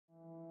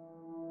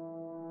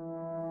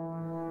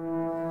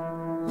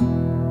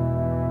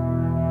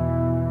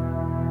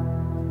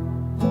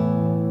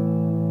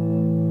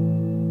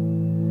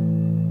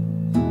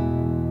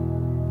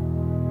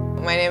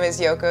name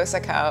is Yoko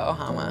Sakao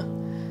Ohama.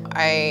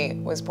 I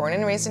was born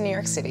and raised in New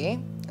York City,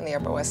 in the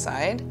Upper West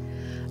Side.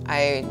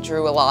 I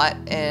drew a lot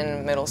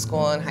in middle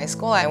school and high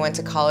school. I went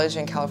to college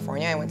in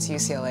California. I went to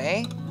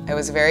UCLA. I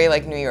was very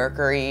New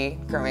Yorker-y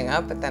growing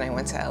up, but then I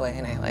went to LA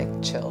and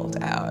I chilled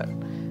out.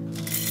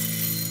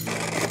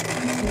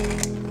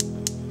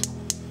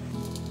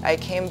 I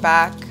came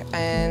back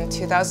in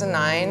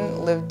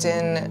 2009, lived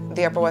in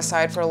the Upper West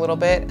Side for a little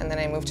bit, and then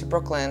I moved to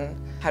Brooklyn.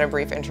 Had a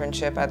brief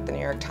internship at the New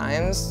York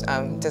Times,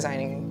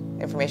 designing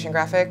information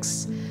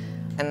graphics.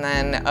 And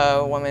then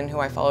a woman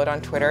who I followed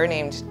on Twitter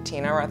named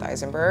Tina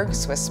Roth-Eisenberg,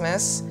 Swiss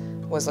Miss,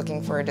 was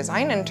looking for a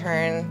design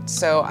intern,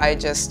 so I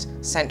just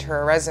sent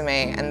her a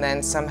resume, and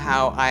then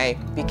somehow I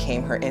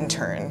became her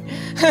intern.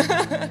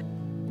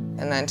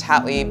 And then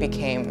Tattly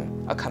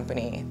became a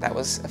company that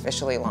was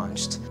officially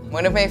launched.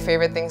 One of my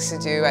favorite things to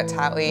do at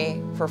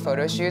Tattly for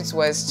photo shoots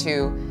was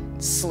to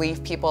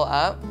sleeve people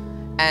up,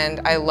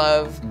 and I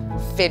love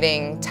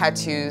fitting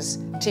tattoos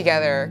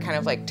together, kind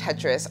of like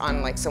Tetris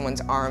on someone's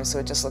arm, so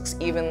it just looks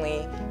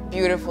evenly,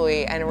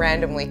 beautifully, and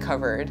randomly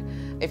covered.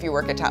 If you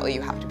work at Tattly,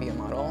 you have to be a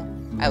model,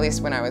 at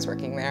least when I was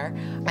working there.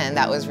 And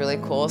that was really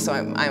cool, so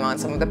I'm on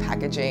some of the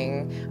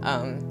packaging.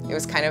 It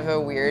was kind of a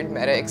weird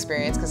meta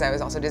experience because I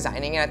was also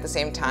designing it at the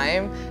same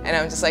time, and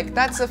I'm just like,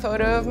 that's a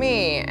photo of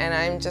me, and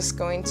I'm just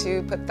going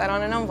to put that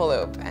on an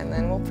envelope, and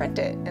then we'll print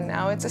it, and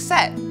now it's a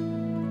set.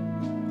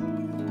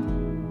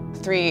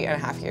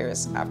 3.5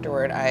 years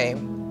afterward, I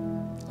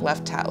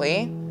left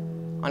Tattly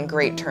on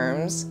great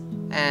terms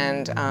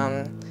and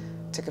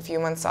took a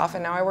few months off,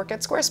 and now I work at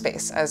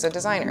Squarespace as a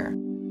designer.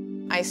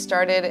 I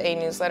started a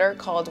newsletter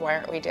called Why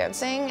Aren't We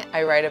Dancing?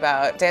 I write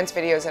about dance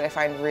videos that I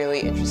find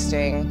really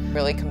interesting,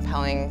 really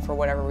compelling for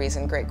whatever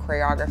reason, great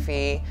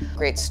choreography,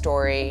 great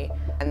story,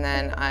 and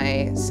then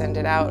I send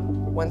it out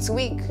once a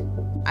week.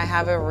 I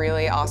have a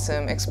really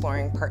awesome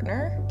exploring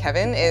partner.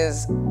 Kevin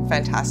is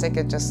fantastic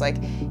at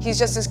he's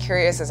just as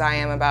curious as I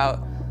am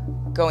about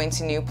going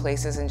to new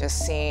places and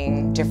just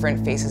seeing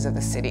different faces of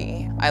the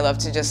city. I love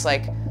to just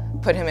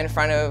put him in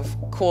front of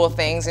cool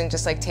things and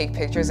just take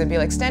pictures and be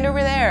like, stand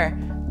over there.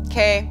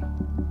 Okay.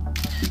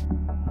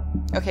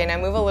 Okay, now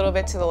move a little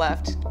bit to the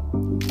left.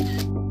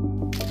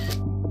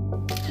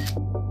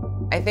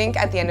 I think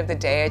at the end of the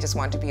day, I just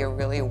want to be a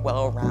really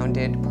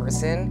well-rounded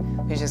person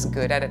who's just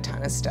good at a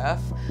ton of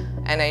stuff.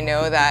 And I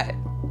know that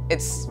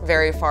it's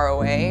very far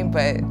away,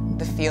 but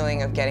the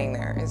feeling of getting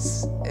there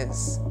is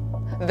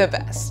the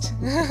best.